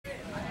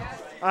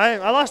I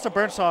lost to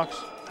Burnt Socks.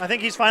 I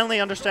think he's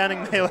finally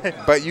understanding Melee.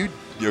 But you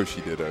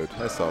Yoshi Ditto'd.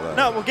 I saw that.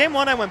 No, well, game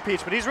 1 I went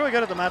Peach, but he's really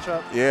good at the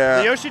matchup. Yeah.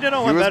 The Yoshi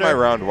Ditto went better. He was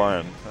my round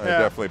 1. I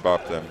definitely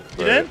buffed him.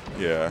 You did?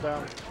 Yeah.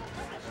 Down.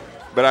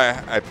 But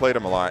I played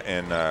him a lot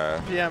in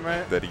PM,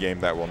 right? the game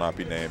that will not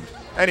be named.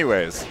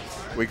 Anyways,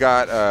 we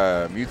got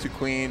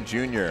Mew2Queen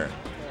Jr.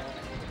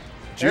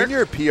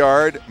 Junior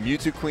PR'd,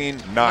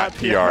 Mew2Queen not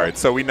PR'd.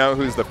 So we know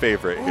who's the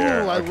favorite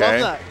here. Ooh, I love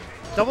that.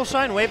 Double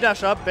shine, wave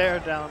dash up, bear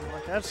down.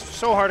 Like, that's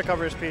so hard to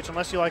cover his Peach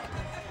unless you like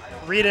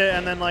read it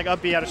and then like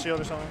up B out of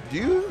shield or something.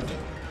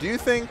 Do you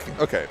think?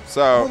 Okay,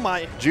 so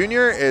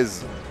Junior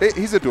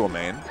he's a dual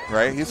main,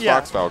 right? He's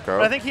Fox Falco.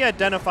 But I think he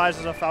identifies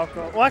as a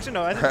Falco. Well, actually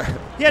no, I think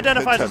he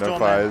identifies as dual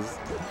main.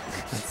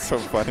 It's so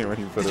funny when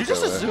you put Did it you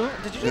just assume?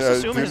 Did you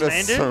just assume his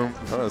main, dude?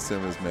 Don't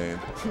assume his main.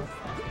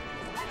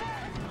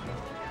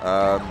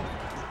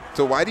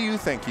 So why do you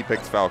think he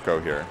picked Falco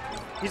here?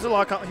 He's a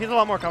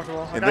lot more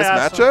comfortable. In this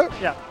matchup?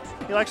 Yeah,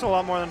 he likes it a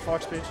lot more than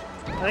Fox Peach.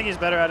 I think he's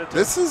better at it too.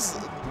 This is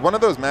one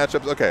of those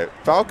matchups. Okay,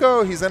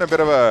 Falco, he's in a bit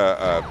of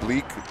a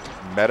bleak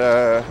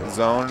meta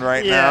zone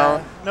right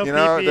now. No you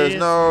know,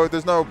 PPs.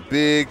 there's no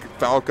big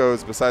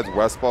Falcos besides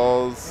West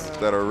Balls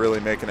that are really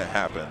making it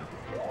happen.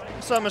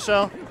 What's up,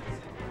 Michelle?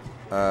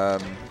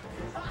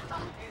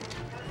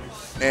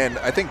 And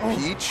I think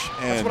Peach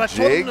and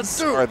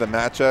Jigs are the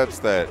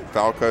matchups that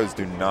Falcos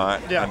do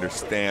not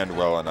understand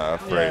well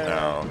enough right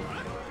now.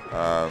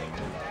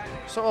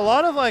 So a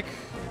lot of like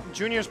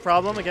Junior's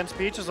problem against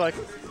Peach is like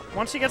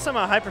once he gets him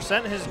at a high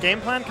percent, his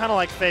game plan kind of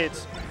like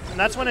fades. And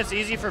that's when it's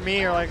easy for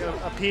me or like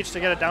a Peach to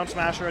get a down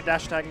smash or a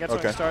dash attack and get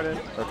something started.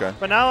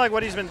 But now like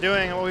what he's been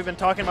doing and what we've been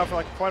talking about for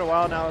like quite a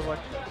while now is like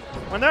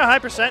when they're at high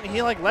percent,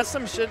 he like lets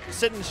them sit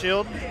in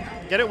shield,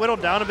 get it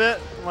whittled down a bit,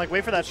 and like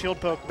wait for that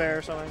shield poke bear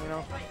or something, you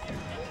know.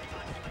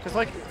 Because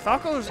like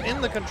Falco's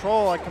in the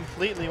control like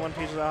completely when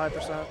Peach is at high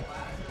percent.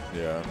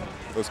 Yeah,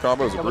 those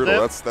combos are brutal.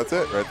 That's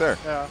it right there.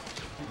 Yeah.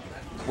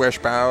 Wesh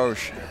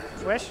Bausch.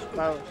 Wesh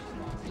Bausch.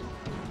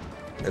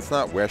 It's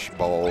not Wesh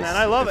Balls. Man,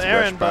 I love it's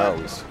Aaron, Wesh but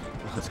Baus.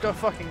 let's go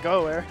fucking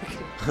go, Eric.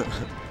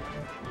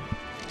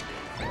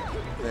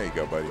 There you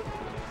go, buddy.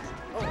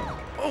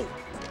 Oh.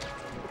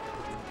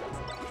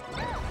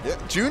 Yeah,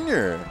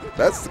 Junior.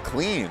 That's the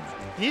clean.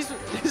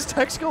 His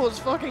tech skill is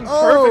fucking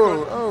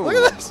perfect. Look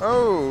at this.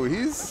 Oh,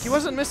 he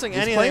wasn't missing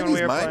anything playing when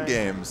these we were mind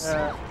playing. games.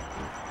 Yeah.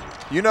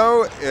 You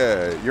know,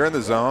 you're in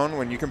the zone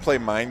when you can play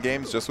mind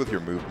games just with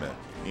your movement.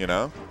 You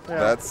know,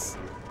 it's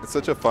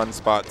such a fun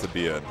spot to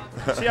be in.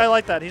 See, I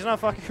like that. He's not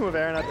fucking with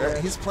Aaron at the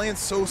edge. He's playing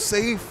so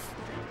safe.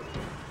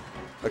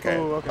 Okay.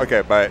 Ooh,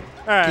 Okay, but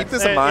keep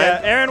this in mind.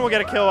 Yeah, Aaron will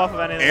get a kill off of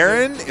anything.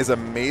 Aaron is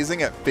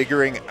amazing at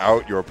figuring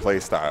out your play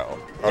style.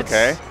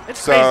 Okay, it's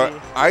so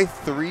crazy. I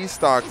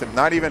 3-stocked him.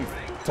 Not even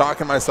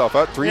talking myself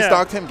up.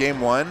 3-stocked him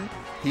game 1.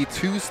 He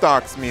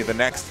 2-stocks me the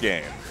next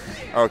game.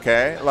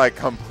 Okay, like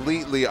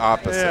completely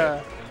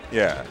opposite.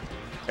 Yeah.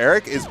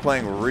 Eric is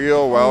playing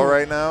real well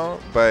right now,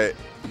 but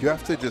you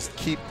have to just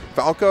keep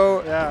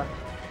Falco. Yeah.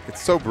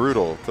 It's so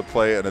brutal to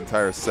play an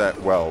entire set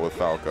well with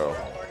Falco.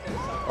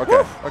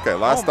 Okay. Okay.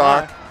 Last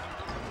stock.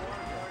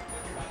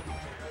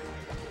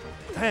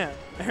 Damn,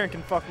 Aaron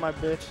can fuck my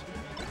bitch.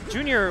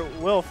 Junior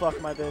will fuck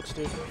my bitch,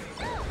 dude.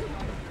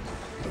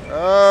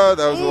 Oh,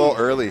 that was a little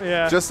early.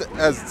 Yeah. Just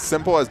as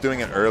simple as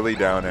doing an early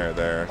down air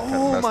there.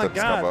 Oh my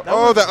god.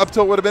 Oh, that up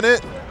tilt would have been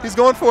it. He's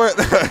going for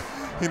it.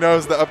 He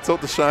knows the up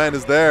tilt to shine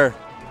is there.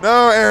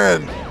 No,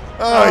 Aaron.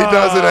 Oh, he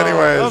does it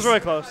anyways. That was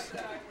really close.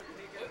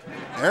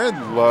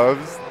 Aaron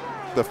loves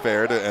the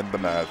fair to end the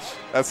match.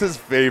 That's his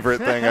favorite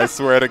thing, I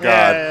swear to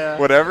God.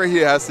 Whatever he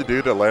has to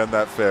do to land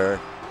that fair.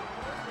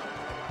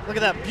 Look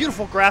at that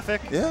beautiful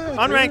graphic. Yeah.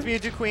 Unranked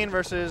Mew2Queen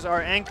versus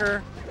our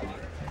anchor,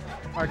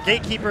 our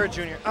gatekeeper,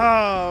 Junior.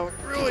 Oh,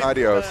 really?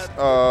 Adios.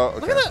 Oh,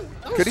 okay. Look at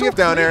that. Could he have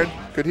down aired?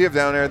 Could he have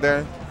down aired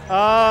there?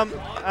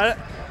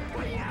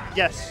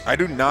 Yes. I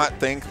do not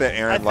think that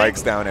Aaron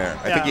likes down air.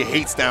 I think he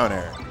hates down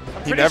air.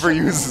 He never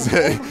uses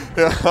it.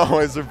 He'll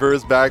always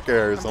reverse back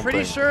air or something. I'm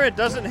pretty sure it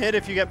doesn't hit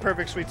if you get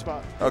perfect sweet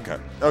spot. Okay.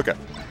 Okay.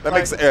 That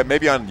makes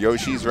maybe on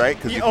Yoshi's, right?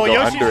 Because you can go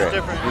Yoshi's under it.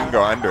 Different. You can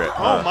go under it.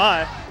 Oh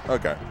my.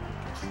 Okay.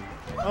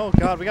 Oh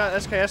god, we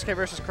got SK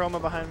versus Chroma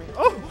behind me.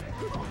 Oh,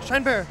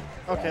 Shine Bear.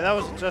 Okay, that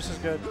was just as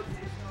good.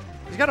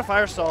 He's got a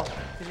fire stall.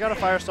 He's got a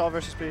fire stall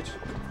versus Peach.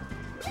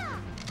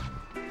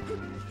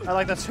 I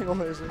like that single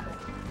laser.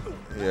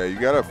 Yeah, you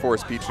gotta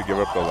force Peach to give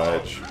up the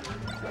ledge.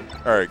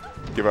 All right,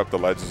 give up the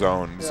ledge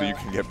zone so you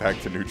can get back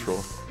to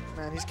neutral.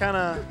 Man, he's kind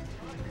of.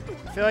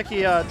 I feel like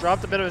he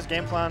dropped a bit of his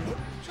game plan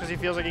just because he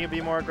feels like he can be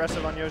more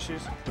aggressive on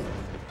Yoshi's.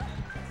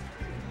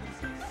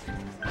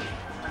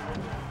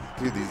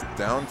 Dude, these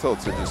down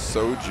tilts are just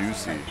so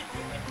juicy.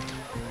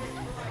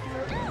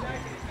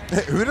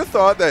 Who'd have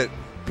thought that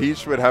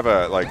Peach would have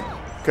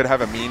could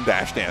have a mean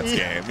dash dance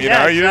game? You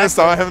know, you just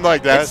saw him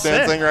like dash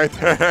dancing right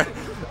there.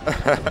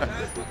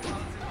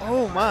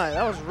 Oh my,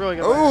 that was really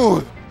good.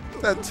 Oh,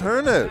 that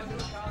turnip.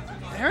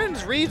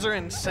 Aaron's reads are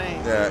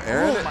insane. Yeah,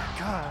 Aaron. Oh my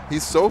god.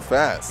 He's so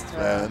fast,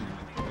 man.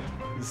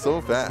 He's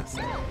so fast.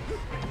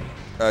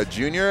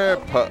 Junior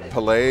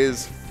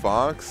plays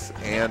Fox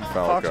and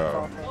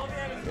Falco.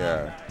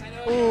 Yeah.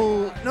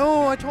 Ooh,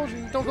 no, I told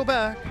you, don't go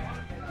back.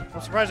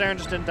 I'm surprised Aaron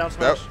just didn't down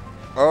smash.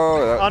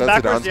 That's backwards,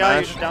 a down yeah,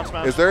 you smash? just down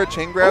smash. Is there a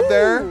chain grab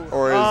there?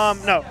 Or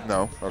is no.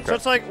 No? Okay. So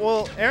it's like,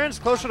 well, Aaron's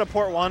closer to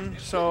port 1,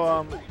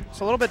 so it's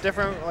a little bit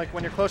different, like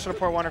when you're closer to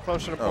port 1 or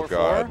closer to port 4.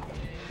 Oh, God.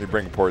 You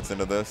bring ports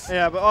into this?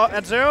 Yeah, but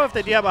at 0, if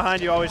they DI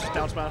behind you, always just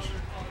down smash.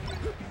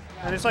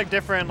 And it's like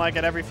different, like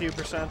at every few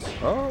percent.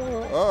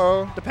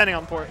 Oh. Depending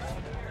on port.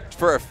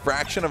 For a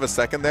fraction of a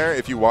second there,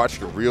 if you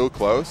watched real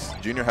close,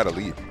 Junior had a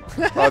lead.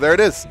 Oh, there it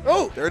is.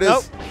 Oh, there it is.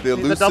 Nope. The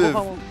elusive. The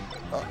double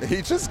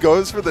he just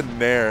goes for the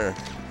nair.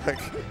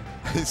 Like,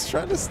 he's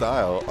trying to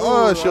style.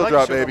 Oh, shield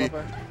drop, baby.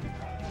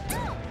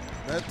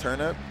 That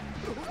turnip.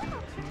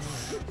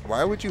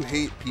 Why would you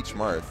hate Peach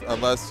Marth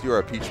unless you're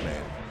a Peach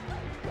main?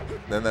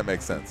 Then that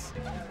makes sense.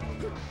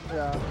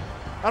 Yeah.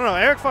 I don't know.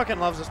 Eric fucking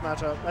loves this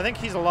matchup. I think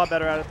he's a lot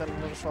better at it than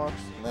Little Fox.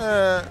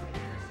 Nah.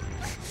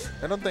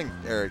 I don't think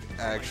Eric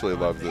actually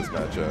loves this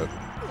matchup.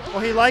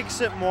 Well, he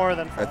likes it more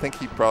than Fox. I think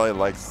he probably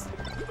likes...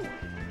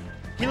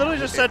 He literally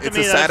just said to me that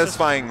it's a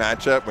satisfying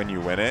matchup when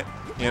you win it,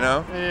 you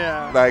know?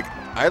 Yeah. Like,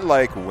 I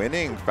like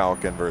winning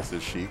Falcon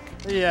versus Sheik.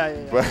 Yeah.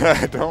 But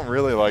I don't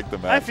really like the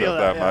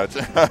matchup that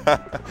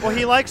much. Well,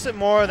 he likes it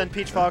more than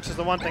Peach Fox is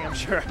the one thing I'm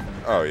sure.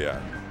 Oh, yeah.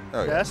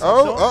 Oh, yeah. Yes,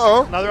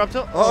 Uh-oh. Another up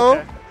tilt? Uh-oh.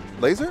 Okay.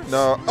 Laser?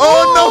 No.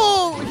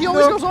 Oh, no! He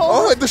always goes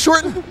all Oh, the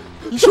shorten!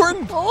 You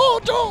shortened!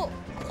 Oh!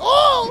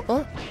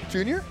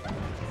 Junior?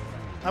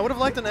 I would have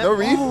liked an F. No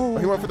read? Oh,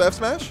 he went for the F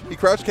smash? He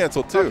crouch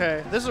canceled, too.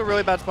 Okay, this is a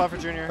really bad spot for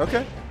Junior.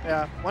 Okay.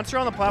 Yeah, once you're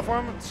on the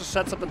platform, it just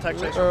sets up the tech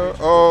chase. Shine.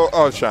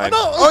 Oh,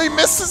 no. Oh, he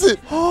misses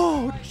it!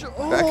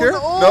 Back air?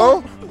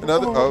 No.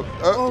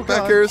 Another.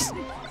 Back airs.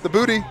 The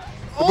booty.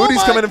 The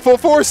booty's coming in full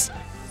force.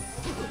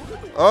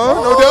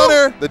 Oh, no down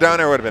air. The down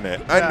air would have been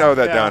hit. I know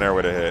that down air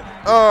would have hit.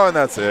 Oh, and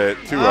that's it.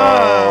 2-0.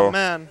 Oh,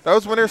 man. That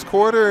was winner's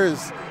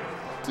quarters.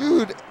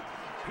 Dude.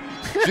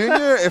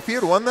 Junior, if he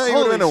had won that, he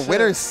would have been a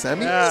winner's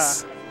semis?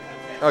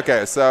 Yeah.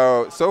 Okay,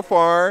 so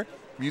far,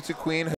 Mew2Queen